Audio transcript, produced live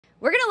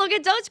We're going to look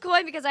at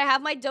Dogecoin because I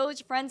have my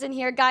Doge friends in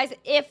here. Guys,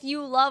 if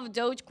you love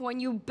Dogecoin,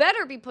 you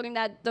better be putting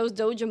those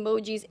Doge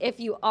emojis if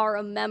you are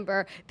a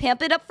member.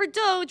 Pamp it up for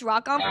Doge.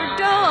 Rock on for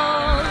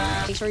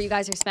Doge. Make sure you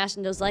guys are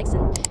smashing those likes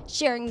and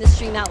sharing the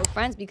stream out with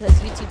friends because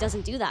YouTube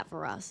doesn't do that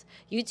for us.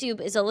 YouTube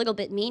is a little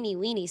bit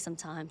meany-weeny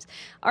sometimes.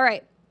 All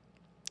right.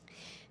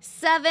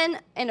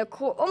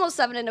 Almost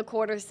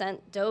 7.25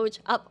 cent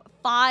Doge, up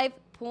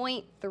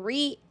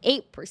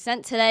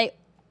 5.38% today.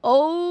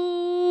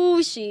 Oh,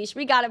 sheesh.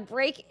 We got to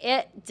break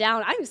it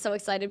down. I'm so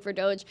excited for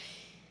Doge.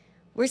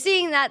 We're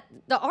seeing that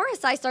the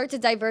RSI started to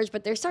diverge,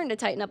 but they're starting to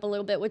tighten up a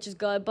little bit, which is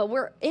good. But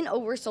we're in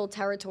oversold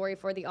territory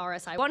for the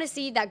RSI. I want to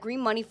see that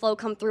green money flow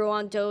come through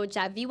on Doge.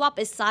 That VWAP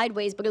is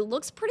sideways, but it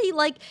looks pretty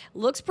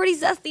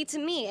zesty to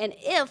me. And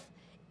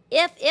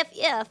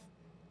if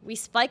we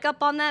spike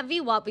up on that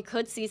VWAP, we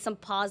could see some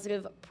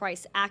positive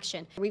price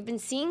action. We've been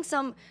seeing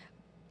some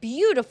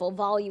beautiful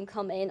volume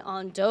come in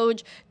on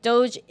Doge.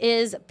 Doge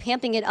is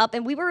pamping it up,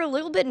 and we were a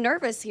little bit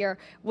nervous here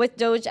with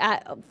Doge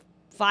at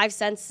 5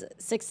 cents,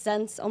 6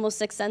 cents, almost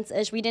 6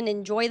 cents-ish. We didn't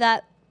enjoy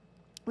that.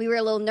 We were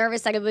a little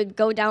nervous that it would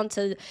go down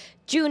to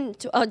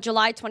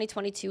July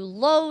 2022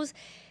 lows.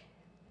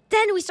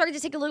 Then we started to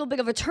take a little bit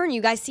of a turn.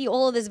 You guys see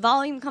all of this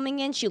volume coming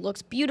in. She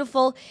looks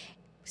beautiful.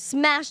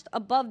 Smashed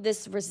above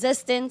this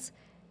resistance.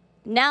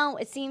 Now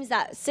it seems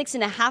that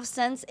 6.5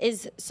 cents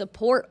is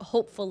support,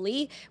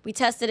 hopefully. We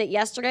tested it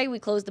yesterday. We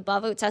closed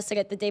above it. We tested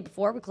it the day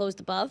before. We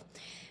closed above.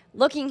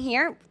 Looking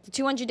here, the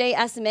 200-day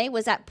SMA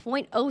was at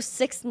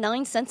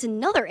 0.069 cents.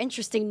 Another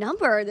interesting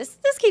number. This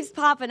keeps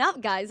popping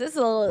up, guys. This is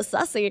a little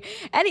sussy.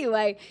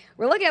 Anyway,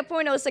 we're looking at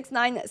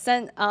 0.069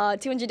 cent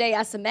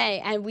 200-day SMA,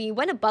 and we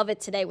went above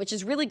it today, which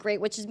is really great,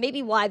 which is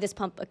maybe why this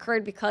pump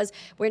occurred, because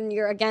when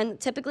you're, again,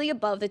 typically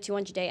above the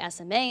 200-day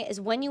SMA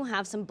is when you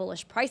have some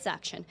bullish price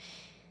action.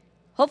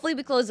 Hopefully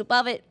we close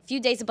above it, a few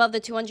days above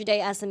the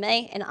 200-day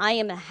SMA, and I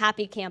am a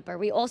happy camper.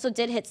 We also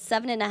did hit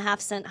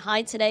 7.5 cent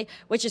high today,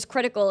 which is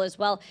critical as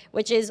well,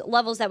 which is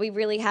levels that we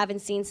really haven't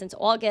seen since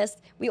August.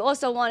 We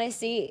also want to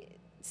see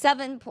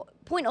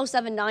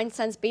 0.079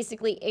 cents,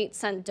 basically 8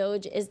 cent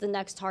Doge is the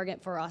next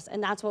target for us,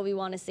 and that's what we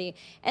want to see.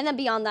 And then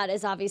beyond that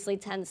is obviously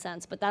 10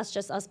 cents, but that's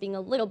just us being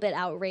a little bit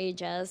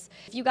outrageous.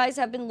 If you guys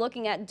have been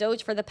looking at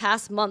Doge for the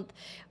past month,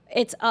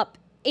 it's up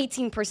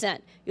 18%.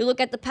 You look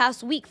at the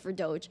past week for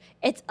Doge,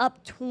 it's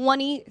up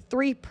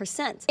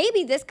 23%.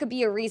 Maybe this could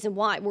be a reason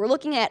why. We're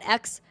looking at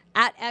X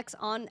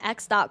on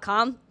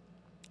X.com,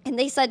 and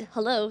they said,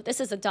 hello, this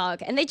is a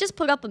dog. And they just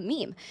put up a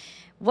meme.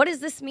 What does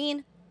this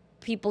mean?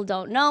 People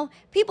don't know.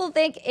 People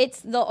think it's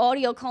the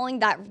audio calling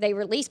that they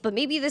released, but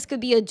maybe this could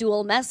be a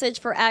dual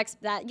message for X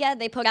that, yeah,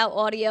 they put out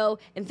audio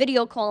and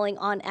video calling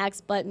on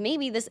X, but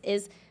maybe this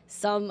is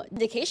some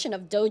indication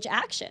of Doge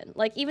action.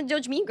 Like even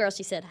Doge Meme Girl,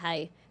 she said,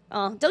 hey.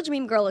 Doge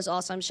Meme Girl is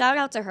awesome. Shout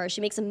out to her. She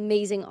makes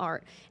amazing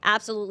art.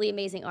 Absolutely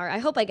amazing art. I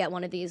hope I get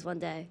one of these one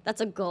day. That's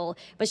a goal.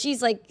 But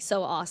she's like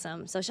so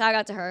awesome. So shout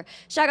out to her.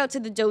 Shout out to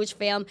the Doge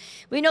fam.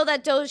 We know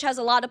that Doge has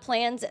a lot of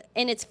plans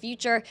in its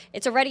future.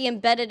 It's already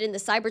embedded in the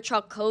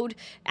Cybertruck code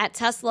at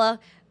Tesla.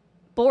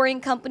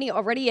 Boring Company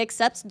already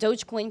accepts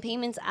Dogecoin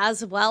payments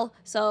as well.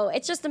 So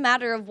it's just a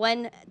matter of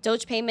when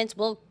Doge payments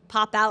will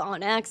pop out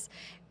on X.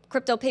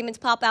 Crypto payments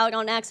pop out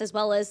on X as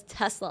well as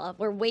Tesla.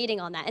 We're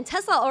waiting on that. And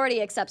Tesla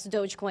already accepts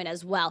Dogecoin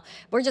as well.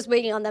 We're just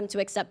waiting on them to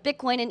accept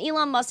Bitcoin. And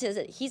Elon Musk,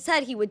 he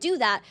said he would do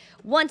that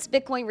once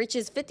Bitcoin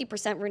reaches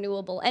 50%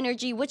 renewable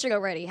energy, which it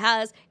already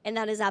has. And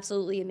that is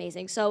absolutely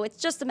amazing. So it's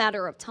just a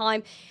matter of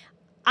time.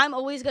 I'm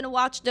always going to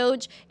watch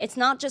Doge. It's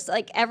not just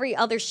like every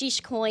other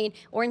sheesh coin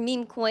or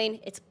meme coin.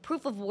 It's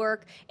proof of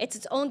work. It's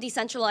its own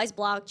decentralized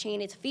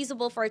blockchain. It's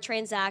feasible for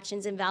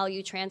transactions and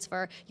value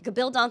transfer. You could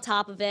build on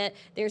top of it.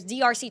 There's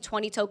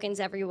DRC20 tokens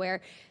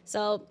everywhere.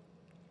 So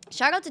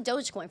shout out to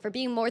Dogecoin for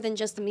being more than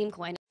just a meme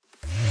coin.